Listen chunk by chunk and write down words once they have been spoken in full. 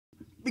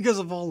because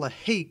of all the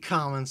hate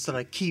comments that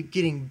I keep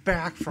getting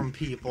back from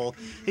people.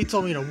 They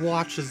told me to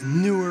watch his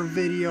newer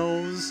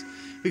videos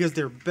because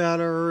they're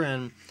better,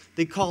 and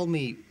they called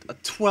me a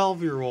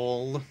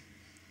 12-year-old.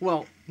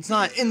 Well, it's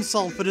not an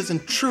insult, but it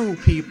isn't true,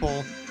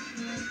 people.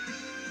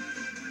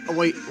 Oh,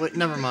 wait,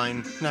 never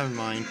mind.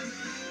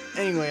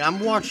 Anyway, I'm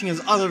watching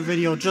his other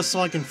video just so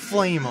I can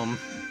flame him.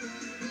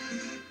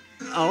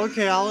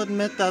 Okay, I'll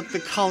admit that the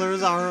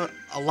colors are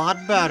a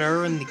lot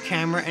better and the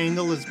camera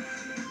angle is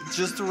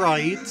just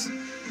right.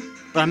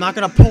 But I'm not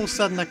gonna post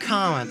that in the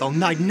comment.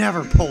 I'd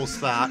never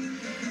post that.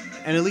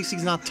 And at least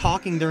he's not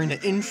talking during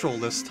the intro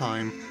this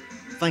time.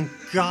 Thank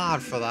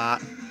God for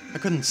that. I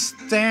couldn't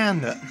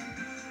stand it.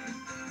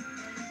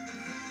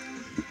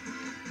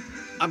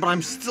 But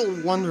I'm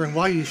still wondering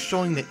why he's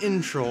showing the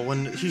intro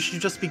when he should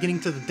just be getting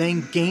to the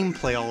dang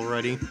gameplay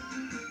already.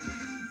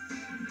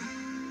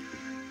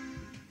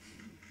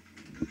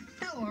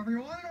 Hello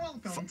everyone,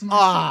 welcome to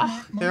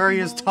my there he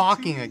is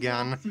talking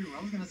again.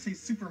 I was gonna say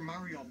Super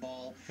Mario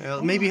Ball.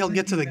 Maybe he'll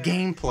get to the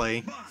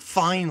gameplay.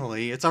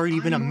 Finally. It's already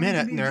been a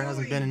minute and there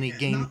hasn't been any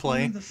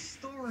gameplay. The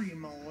story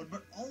mode,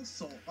 but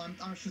also,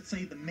 I should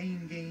say the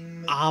main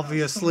game.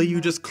 Obviously, you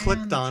just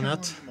clicked on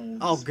it.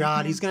 Oh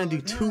god, he's gonna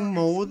do 2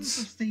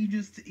 modes?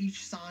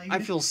 I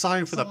feel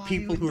sorry for the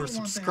people who are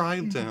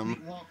subscribed to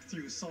him.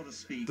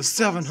 The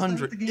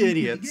 700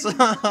 idiots.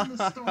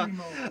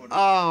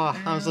 Oh,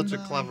 I'm such a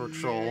clever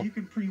troll. You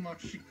can pretty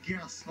much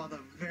guess by the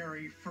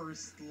very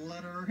first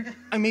letter.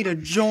 I made a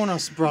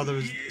Jonas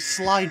Brothers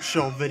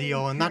slideshow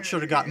video, and that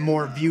should have got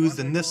more views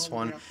than this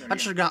one.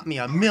 That should have got me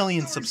 1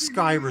 million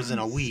subscribers in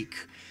a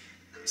week.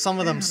 Some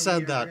of them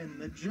said that,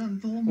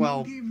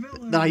 well,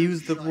 that I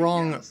used the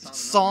wrong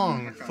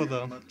song for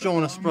the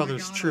Jonas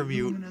Brothers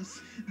tribute.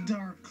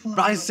 But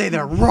I say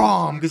they're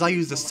wrong, because I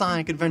used the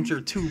Sonic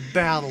Adventure 2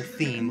 battle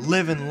theme,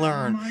 Live and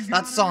Learn.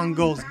 That song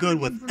goes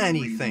good with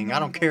anything, I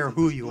don't care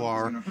who you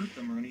are.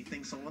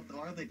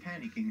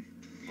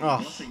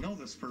 Oh. know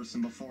this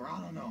person before,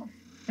 I don't know.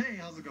 Hey,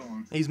 how's it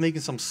going? He's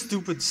making some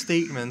stupid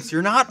statements.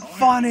 You're not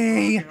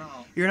funny!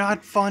 You're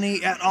not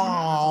funny at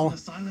all!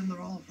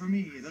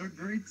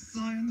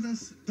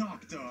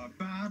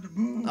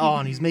 Oh,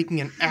 and he's making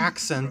an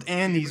accent,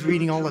 and he's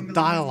reading all the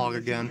dialogue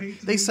again.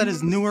 They said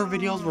his newer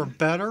videos were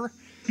better?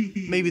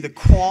 Maybe the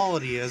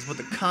quality is, but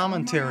the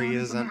commentary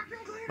isn't.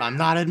 But I'm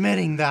not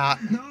admitting that.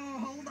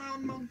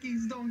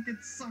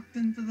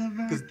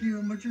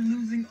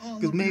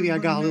 Because maybe I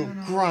got a little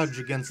grudge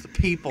against the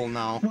people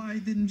now. Why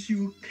didn't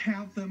you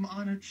have them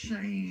on a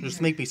chain?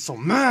 Just make me so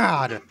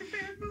mad.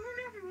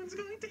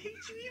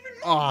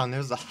 Oh, and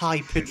there's the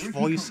high-pitched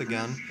voice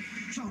again.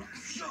 Shut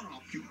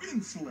up, you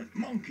insolent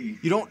monkey.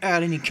 You don't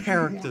add any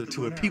character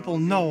to it. People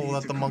know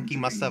that the monkey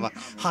must have a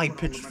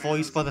high-pitched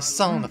voice by the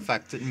sound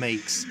effect it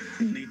makes.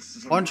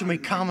 Why don't you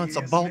make comments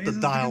about the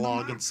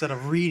dialogue instead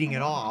of reading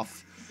it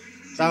off?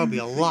 That would be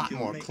a lot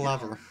more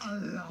clever.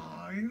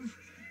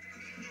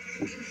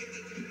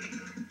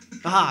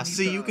 Ah,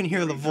 see, you can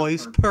hear the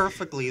voice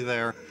perfectly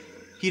there.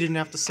 He didn't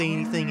have to say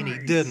anything, and he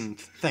didn't.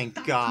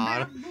 Thank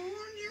God.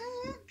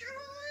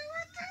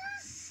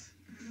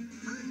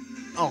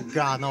 Oh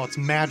God, now it's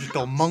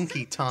magical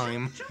monkey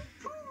time.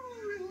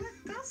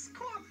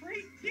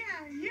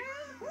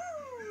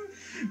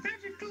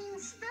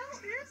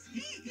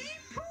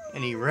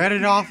 And he read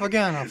it off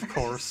again, of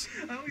course.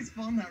 I always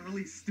found that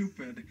really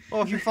stupid.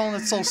 Well, if you found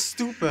it so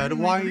stupid,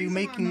 why are you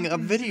making a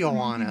video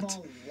on it?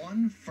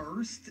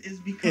 First is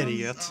because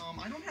Idiot.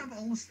 I don't have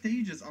all the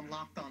stages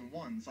unlocked on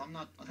 1, so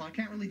I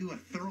can't really do a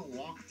thorough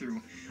walkthrough.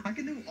 I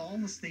can do all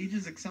the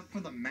stages except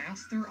for the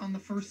master on the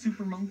first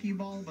Super Monkey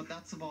Ball, but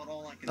that's about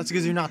all I can That's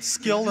because you're not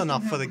skilled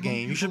enough for the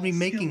game. You should be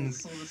making...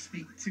 So to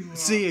speak,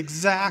 See,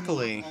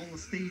 exactly. all the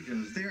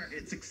stages.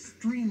 It's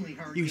extremely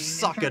hard. You game.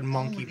 suck at In fact,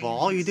 Monkey all the Ball.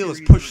 All you games do in is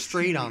the push series are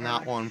straight on extremely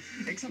that one.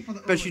 hard, except for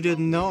the Bet you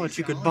didn't know that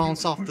you could challenge,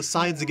 bounce you off can the push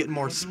sides to get forward,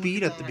 more but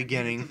speed at the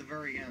beginning. to the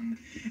very end.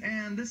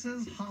 And this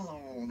is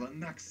Hollow, the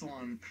next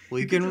one.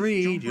 We can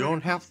read. You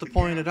don't have to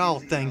point it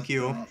out, thank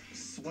you.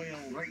 Swale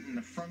right in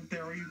the front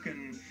there. You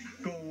can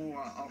go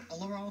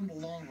all around the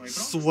long way.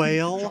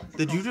 Swale?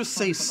 Did you just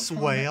say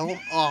swale?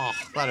 Oh,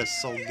 that is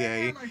so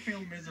gay. I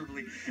failed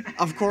miserably.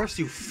 Of course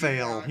you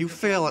fail. You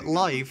fail at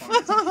life.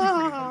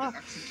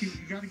 You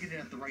gotta get it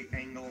at the right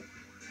angle.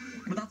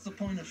 But that's the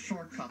point of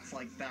shortcuts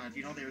like that.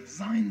 You know, they're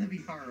designed to be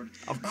hard.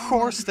 Of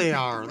course they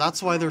are.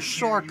 That's why they're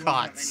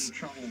shortcuts.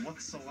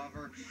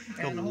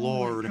 Good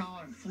Lord.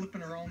 I'm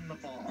flipping around the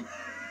ball.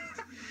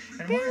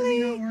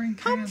 Billy,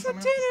 come for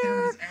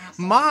dinner.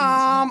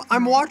 Mom,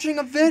 I'm watching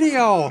a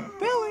video.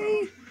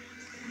 Billy,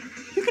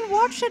 you can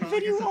watch that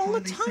video all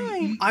the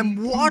time.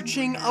 I'm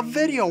watching a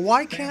video.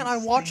 Why can't I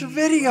watch a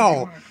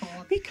video?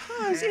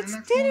 Because it's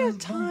dinner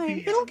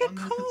time. It'll get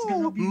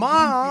cold.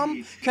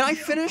 Mom, can I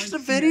finish the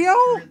video?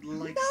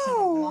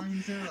 No.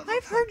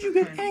 I've heard you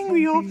get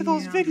angry over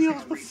those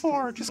videos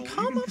before. Just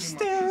come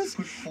upstairs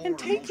and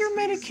take your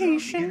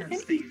medication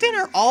and eat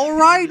dinner. All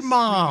right,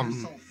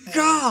 Mom.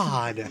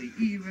 God.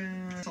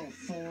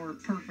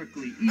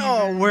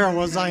 Oh, where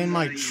was I in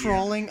my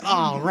trolling?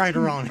 Oh, right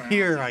around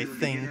here, I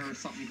think.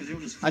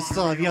 I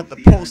still have yet to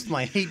post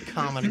my hate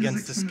comment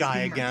against this guy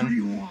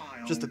again,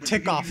 just to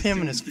tick off him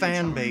and his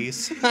fan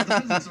base.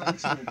 That's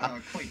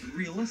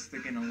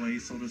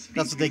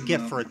what they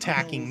get for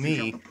attacking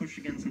me.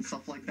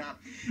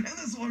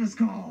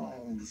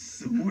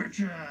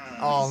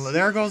 Oh,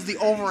 there goes the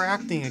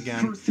overacting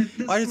again.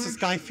 Why does this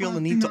guy feel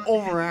the need to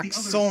overact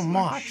so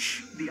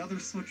much?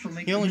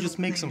 He only just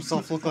makes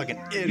himself look like an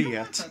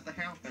idiot.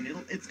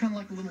 It's kind of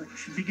like a little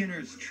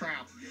beginner's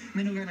trap. And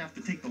then you're gonna have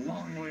to take the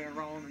long way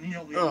around, and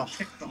you'll be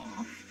ticked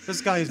off. This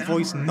guy's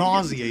voice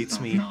nauseates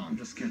me. No, I'm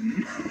just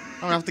kidding.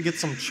 I'm gonna have to get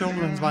some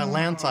children's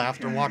Violanta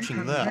after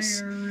watching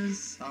this.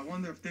 I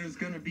wonder if there's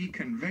gonna be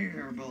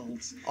conveyor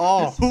belts.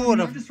 Oh, who would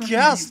have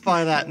guessed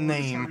by that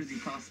name?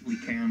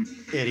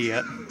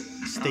 Idiot.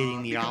 Stating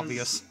Uh, the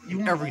obvious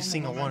in every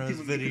single one of his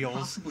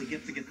videos.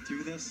 Get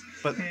through this.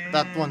 But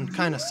that one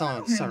kind of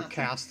sounded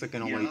sarcastic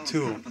in a way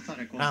too.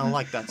 I don't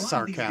like that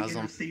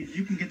sarcasm.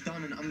 You can get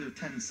done in under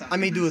 10 seconds. I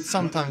may do it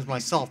sometimes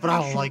myself, but I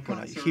don't like when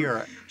I hear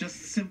it. Just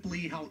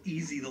simply how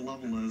easy the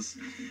level is.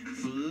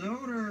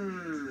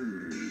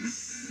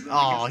 Floaters.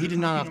 Oh, he did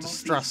not have to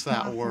stress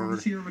that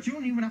word. Here, but you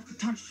don't even have to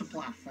touch the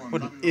platform.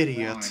 What an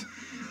idiot.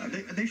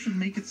 They should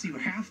make it so you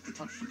have to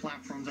touch the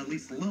platforms at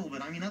least a little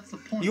bit. I mean, that's the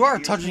point. You are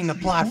touching the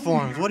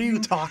platforms. What are you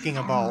talking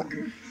about?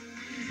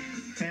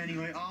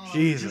 Anyway,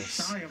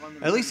 Jesus.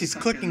 At least he's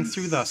clicking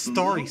through the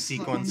story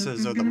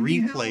sequences or the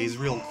replays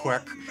real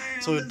quick,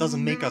 so it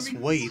doesn't make us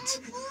wait.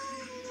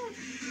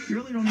 You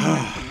really don't even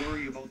have to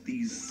worry about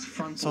these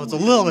frontal. So it's a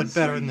little bit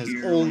better than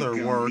his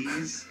older work.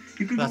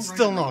 That's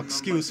still no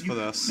excuse for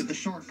this. The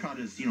shortcut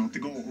is, to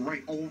go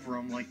right over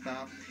them like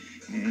that.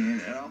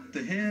 And up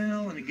the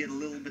hill, and it get a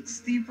little bit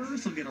steeper,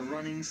 so get a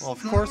running start.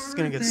 Well, of course it's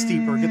gonna get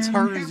steeper. It gets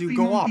harder as you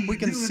go up. We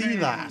can see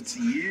that.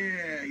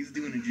 Yeah, he's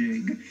doing a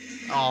jig.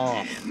 Oh.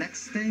 And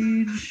next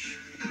stage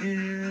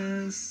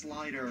is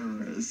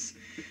sliders.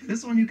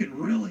 This one you can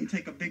really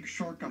take a big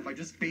shortcut by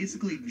just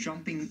basically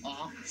jumping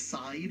off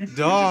side.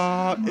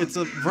 Duh, it's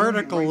a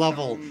vertical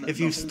level. If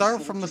you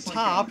start from the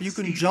top, you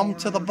can jump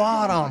to the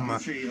bottom.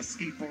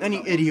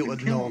 Any idiot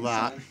would know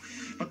that.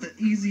 But the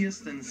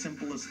easiest and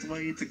simplest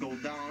way to go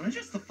down is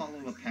just to follow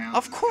the path.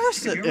 Of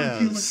course it If you ever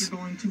feel like is. you're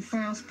going too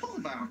fast, pull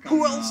back.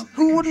 Who else?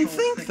 Who wouldn't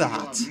think You'll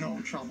that? have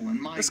no trouble. And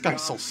my This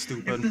guy's so God,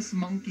 stupid. If this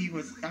monkey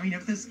was,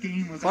 if this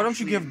game was. Why don't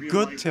you actually give in real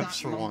good life,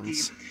 tips that for monkey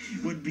once?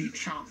 Would be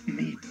chopped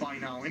meat by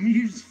now. I mean,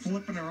 he's just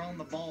flipping around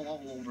the ball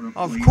all over the place.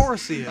 Of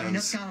course he I mean,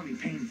 that's is. gotta be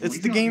painful. It's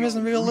He's the gotta game be isn't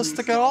all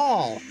realistic bruised at up.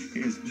 all.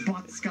 His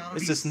butt's gotta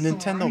It's be this sore.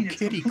 Nintendo I mean, it's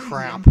kitty completely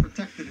crap.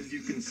 unprotected, as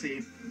you can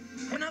see.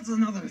 And that's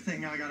another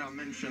thing I gotta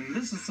mention.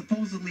 This is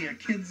supposedly a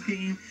kid's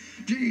game.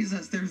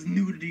 Jesus, there's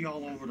nudity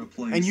all over the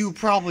place. And you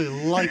probably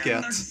like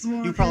And it. this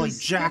one You probably is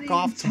jack spinning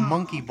off to top.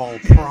 Monkey Ball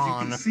As you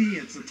Prawn. can see,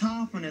 it's a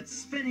top and it's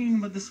spinning,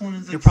 but this one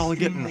is You're probably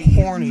getting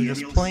extremely horny easy, just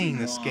and you'll playing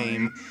see this why.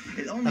 game.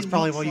 It only That's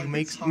probably looks why you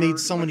like it's made hard,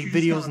 so but many you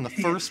just videos gotta in the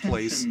pay first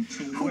place.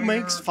 attention to Who where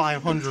makes the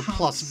 500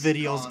 plus tops,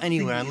 videos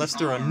anyway, unless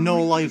they're a thingies are.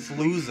 no-life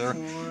loser?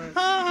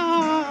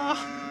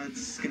 Ah,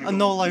 a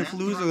no-life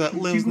loser that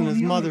lives in his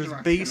mother's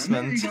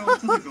basement.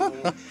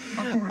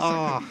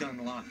 Oh,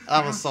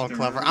 that was so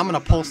clever. I'm gonna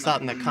post that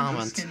in the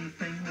comments.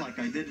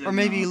 Or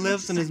maybe he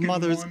lives in his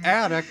mother's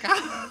attic.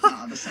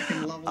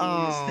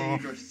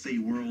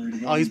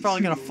 Oh, he's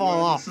probably gonna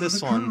fall off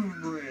this one.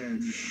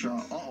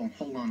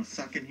 Hold on a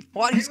second.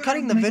 What? He's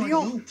cutting the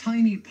video?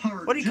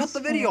 What What did he cut the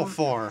video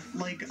for?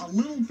 Like a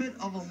little bit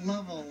of a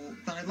level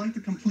that I'd like to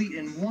complete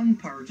in one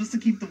part, just to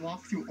keep the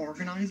walkthrough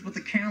organized, but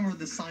the camera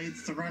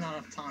decides to run out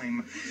of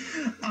time.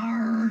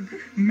 Arg,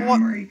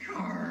 memory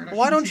card.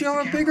 Why don't you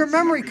have a bigger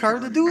memory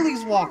card to do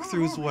these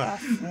walkthroughs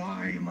with?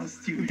 Why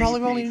must you? You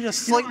probably only need a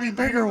slightly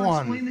bigger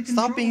one.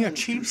 Stop being a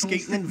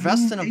cheapskate and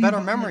invest in a better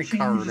memory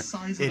card,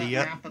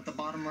 idiot. At the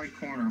bottom right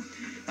corner.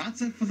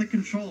 That's it for the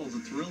controls.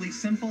 It's really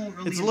simple.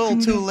 Really It's a little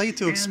too intuitive, late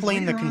to and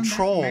explain the later on, that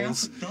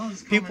controls. map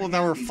does come People in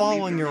that were handy,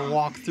 following believe your it or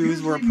not. walkthroughs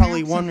were Usually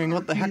probably maps wondering and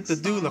what the heck to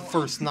do the arcade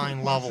first style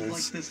 9 puzzles levels.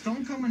 like this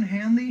don't come in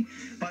handy,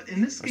 but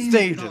in this Or game it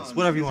stages, does.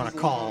 whatever you This want to is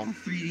a call lot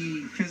of them.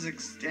 3D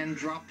physics and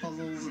drop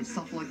puzzles and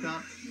stuff like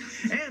that.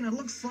 And it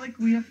looks like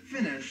we have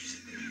finished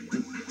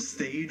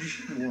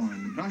stage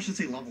 1. I should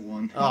say level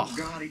 1. Ugh. Oh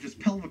god, he just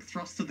pelvic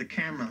thrust to the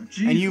camera. And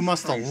Jesus you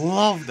must have Christ.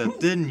 loved it,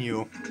 didn't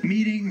you?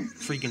 Meeting.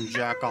 Freaking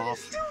jack off.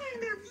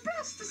 Doing their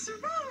best to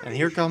survive. And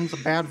here comes the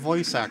bad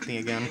voice acting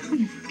again.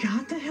 We've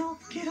got to help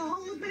get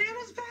all the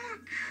bananas back.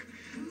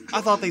 I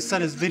thought they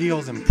said his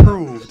videos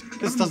improved.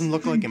 This doesn't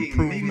look like Maybe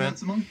improvement.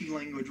 that's monkey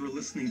language we're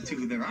listening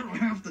to there. I don't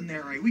have to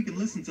narrate. We can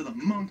listen to the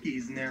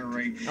monkeys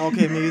narrate.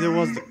 Okay, maybe there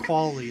was the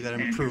quality that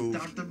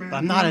improved. But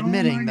I'm not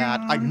admitting that.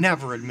 I'd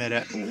never admit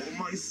it. Oh,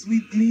 my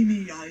sweet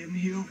Mimi, I am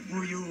here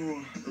for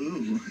you.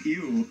 Ooh,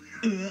 you.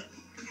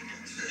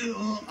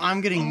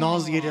 I'm getting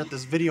nauseated at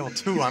this video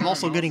too. I'm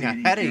also getting a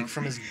headache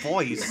from his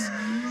voice.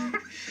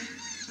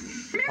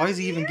 Why is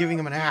he even giving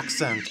him an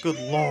accent? Good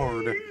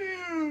lord.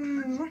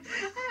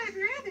 I'd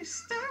rather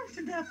starve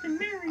to death than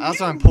marry That's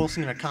why I'm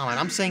posting in a comment.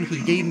 I'm saying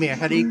he gave me a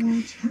headache,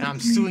 and I'm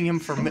suing him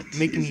for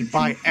making me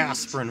buy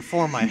aspirin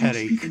for my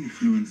headache.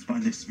 Influenced by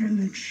this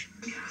village.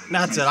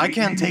 That's it. I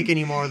can't take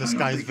any more of this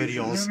guy's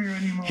videos.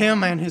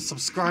 Him and his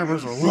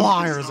subscribers are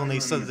liars when they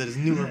said that his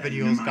newer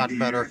videos got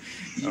better.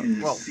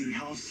 Well,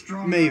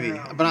 maybe,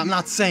 but I'm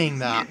not saying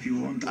that.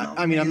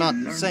 I mean, I'm not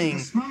saying...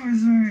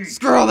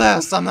 Screw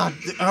this! I'm not...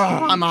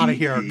 I'm out of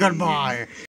here. Goodbye.